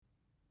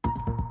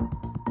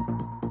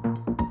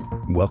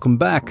Welcome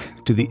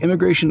back to the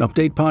Immigration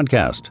Update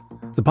Podcast,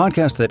 the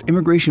podcast that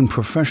immigration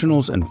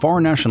professionals and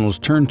foreign nationals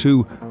turn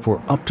to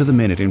for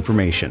up-to-the-minute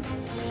information.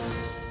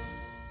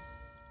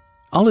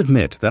 I'll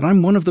admit that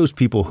I'm one of those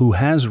people who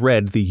has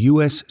read the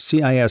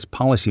USCIS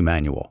Policy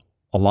Manual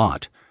a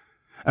lot.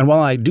 And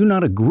while I do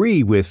not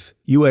agree with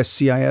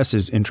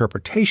USCIS's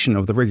interpretation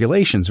of the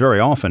regulations very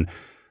often,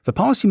 the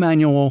Policy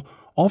Manual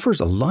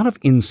offers a lot of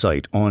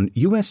insight on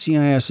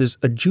USCIS's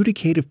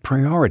adjudicative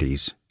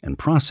priorities and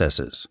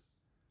processes.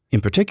 In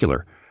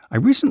particular, I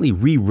recently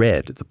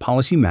reread the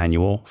Policy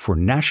Manual for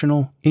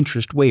National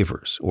Interest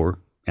Waivers, or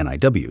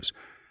NIWs,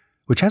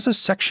 which has a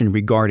section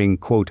regarding,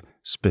 quote,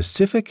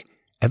 specific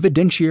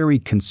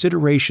evidentiary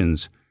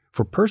considerations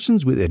for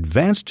persons with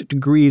advanced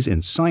degrees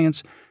in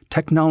science,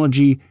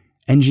 technology,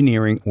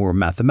 engineering, or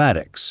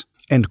mathematics,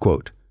 end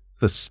quote,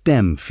 the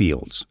STEM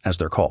fields, as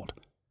they're called.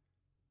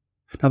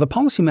 Now, the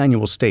Policy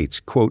Manual states,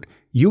 quote,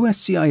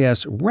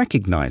 USCIS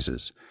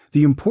recognizes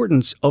the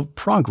importance of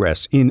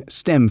progress in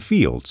STEM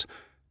fields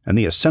and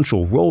the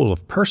essential role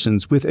of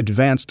persons with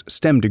advanced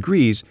STEM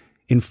degrees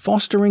in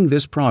fostering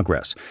this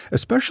progress,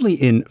 especially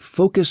in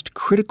focused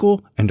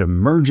critical and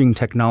emerging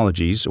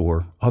technologies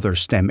or other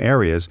STEM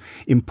areas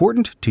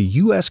important to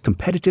U.S.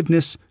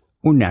 competitiveness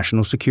or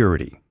national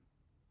security.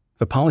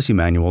 The Policy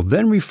Manual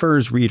then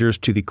refers readers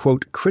to the,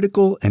 quote,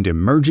 critical and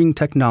emerging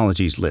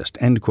technologies list,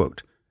 end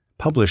quote,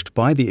 published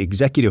by the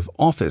Executive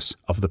Office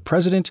of the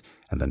President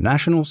and the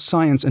National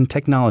Science and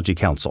Technology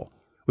Council,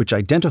 which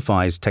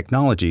identifies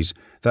technologies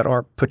that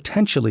are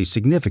potentially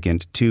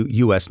significant to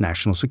U.S.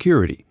 national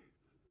security.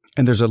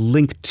 And there's a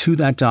link to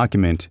that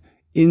document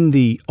in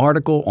the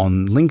article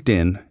on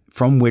LinkedIn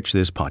from which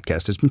this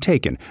podcast has been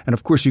taken. And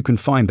of course, you can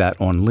find that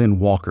on Lin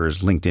Walker's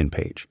LinkedIn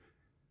page.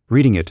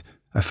 Reading it,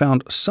 I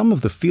found some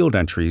of the field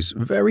entries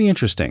very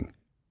interesting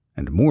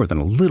and more than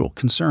a little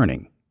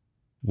concerning.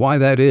 Why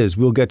that is,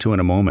 we'll get to in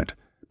a moment.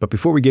 But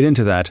before we get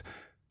into that,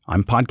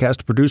 I'm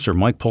podcast producer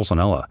Mike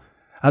Pulsanella.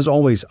 As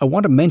always, I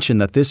want to mention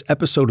that this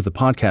episode of the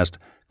podcast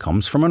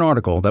comes from an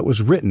article that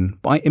was written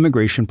by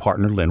immigration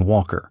partner Lin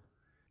Walker.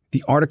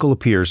 The article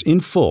appears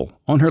in full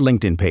on her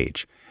LinkedIn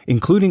page,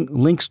 including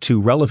links to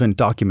relevant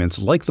documents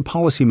like the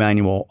policy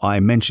manual I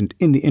mentioned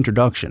in the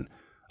introduction,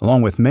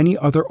 along with many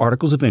other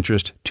articles of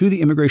interest to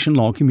the immigration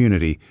law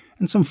community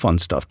and some fun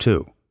stuff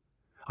too.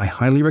 I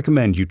highly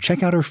recommend you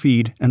check out her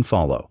feed and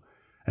follow.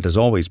 And as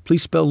always,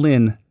 please spell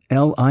Lin,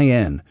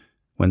 L-I-N,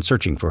 when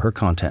searching for her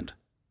content.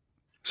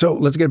 So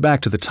let's get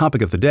back to the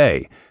topic of the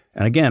day.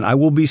 And again, I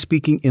will be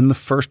speaking in the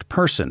first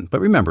person, but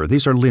remember,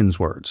 these are Lin's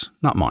words,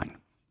 not mine.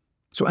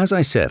 So as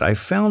I said, I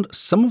found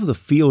some of the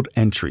field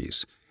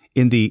entries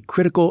in the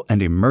Critical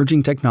and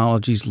Emerging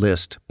Technologies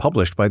list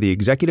published by the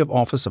Executive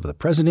Office of the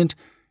President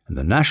and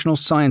the National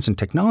Science and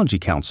Technology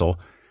Council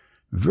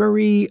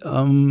very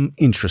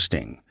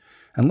interesting.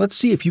 And let's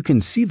see if you can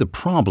see the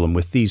problem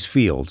with these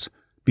fields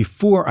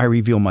before I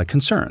reveal my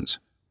concerns.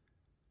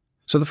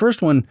 So the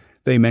first one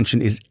they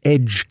mention is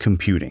edge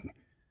computing.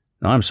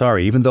 Now, I'm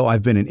sorry, even though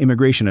I've been an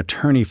immigration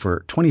attorney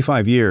for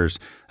 25 years,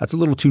 that's a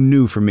little too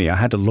new for me. I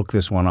had to look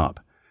this one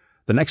up.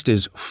 The next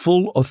is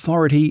full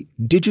authority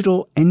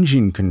digital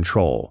engine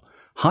control,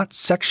 hot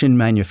section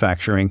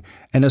manufacturing,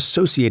 and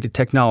associated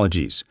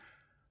technologies.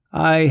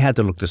 I had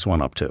to look this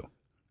one up too.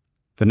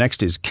 The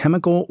next is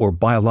chemical or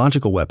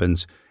biological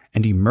weapons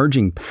and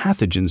emerging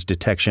pathogens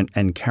detection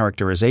and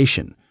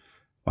characterization.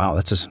 Wow,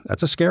 that's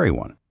a scary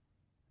one.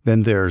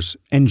 Then there's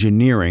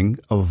engineering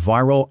of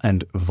viral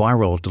and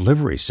viral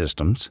delivery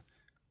systems.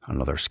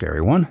 Another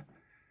scary one.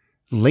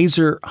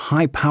 Laser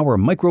high-power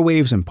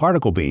microwaves and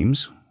particle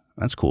beams.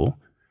 That's cool.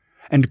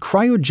 And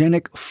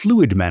cryogenic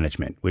fluid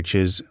management, which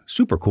is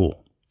super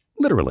cool.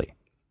 Literally.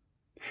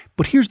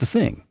 But here's the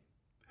thing.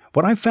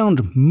 What I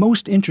found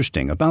most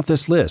interesting about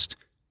this list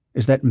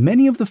is that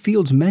many of the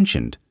fields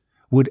mentioned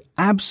would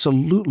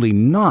absolutely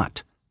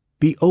not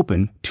be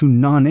open to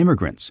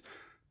non-immigrants,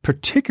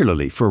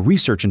 particularly for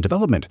research and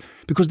development,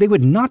 because they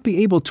would not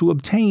be able to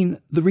obtain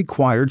the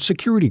required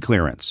security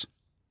clearance.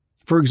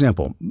 For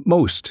example,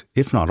 most,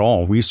 if not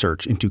all,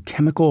 research into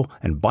chemical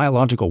and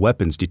biological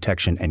weapons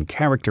detection and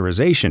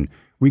characterization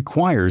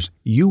requires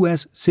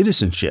U.S.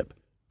 citizenship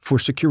for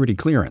security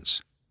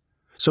clearance.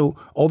 So,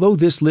 although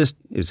this list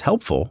is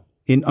helpful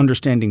in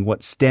understanding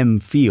what STEM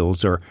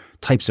fields or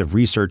types of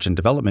research and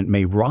development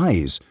may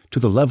rise to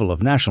the level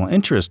of national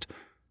interest,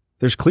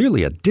 there's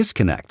clearly a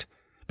disconnect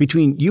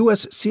between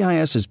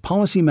USCIS's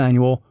policy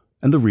manual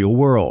and the real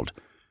world,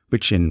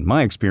 which in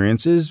my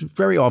experience is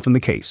very often the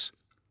case.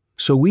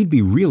 So we'd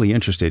be really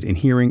interested in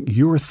hearing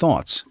your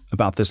thoughts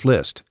about this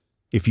list.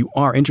 If you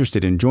are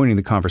interested in joining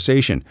the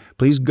conversation,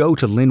 please go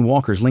to Lin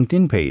Walker's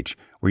LinkedIn page,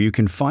 where you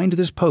can find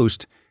this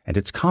post and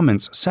its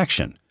comments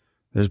section.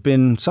 There's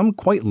been some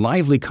quite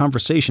lively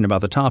conversation about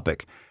the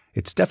topic.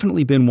 It's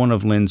definitely been one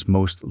of Lin's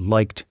most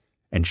liked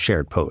and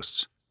shared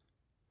posts.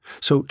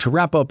 So to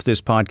wrap up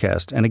this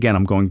podcast, and again,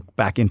 I'm going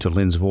back into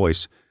Lin's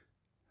voice,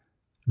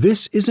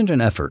 this isn't an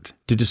effort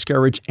to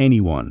discourage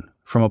anyone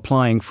from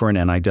applying for an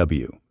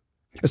NIW,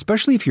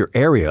 especially if your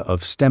area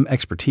of STEM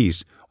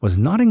expertise was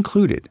not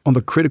included on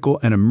the critical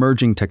and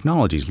emerging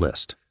technologies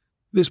list.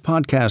 This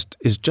podcast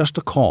is just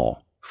a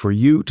call for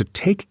you to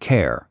take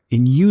care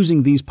in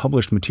using these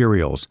published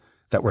materials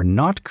that were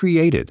not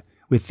created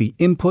with the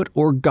input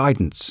or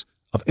guidance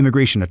of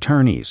immigration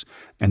attorneys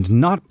and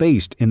not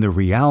based in the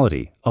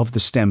reality of the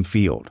STEM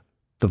field.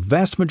 The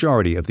vast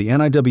majority of the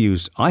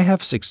NIWs I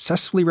have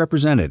successfully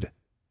represented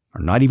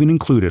are not even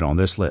included on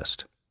this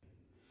list.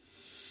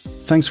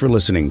 Thanks for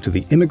listening to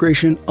the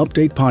Immigration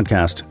Update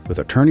Podcast with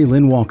attorney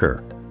Lin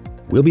Walker.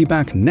 We'll be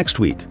back next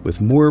week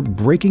with more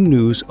breaking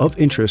news of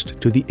interest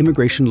to the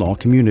immigration law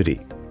community.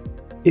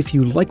 If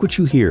you like what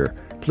you hear,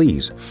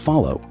 please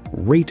follow,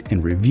 rate,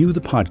 and review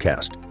the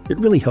podcast. It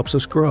really helps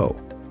us grow.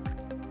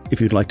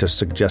 If you'd like to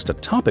suggest a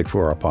topic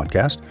for our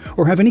podcast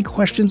or have any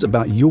questions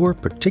about your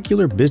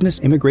particular business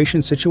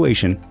immigration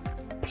situation,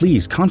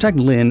 please contact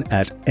Lin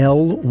at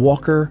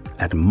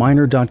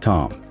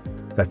lwalker@minor.com.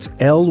 That's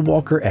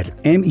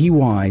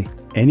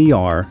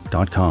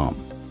lwalker@meyner.com.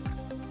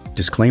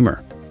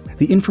 Disclaimer: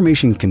 the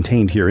information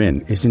contained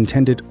herein is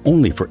intended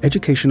only for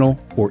educational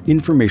or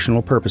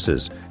informational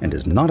purposes and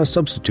is not a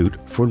substitute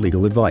for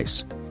legal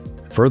advice.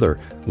 Further,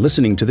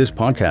 listening to this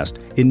podcast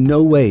in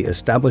no way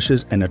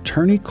establishes an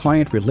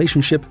attorney-client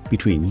relationship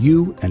between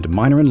you and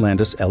Minor &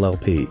 Landis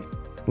LLP.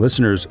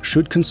 Listeners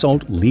should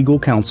consult legal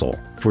counsel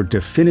for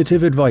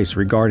definitive advice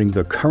regarding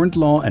the current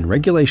law and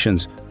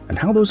regulations and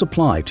how those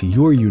apply to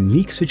your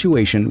unique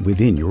situation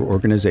within your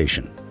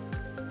organization.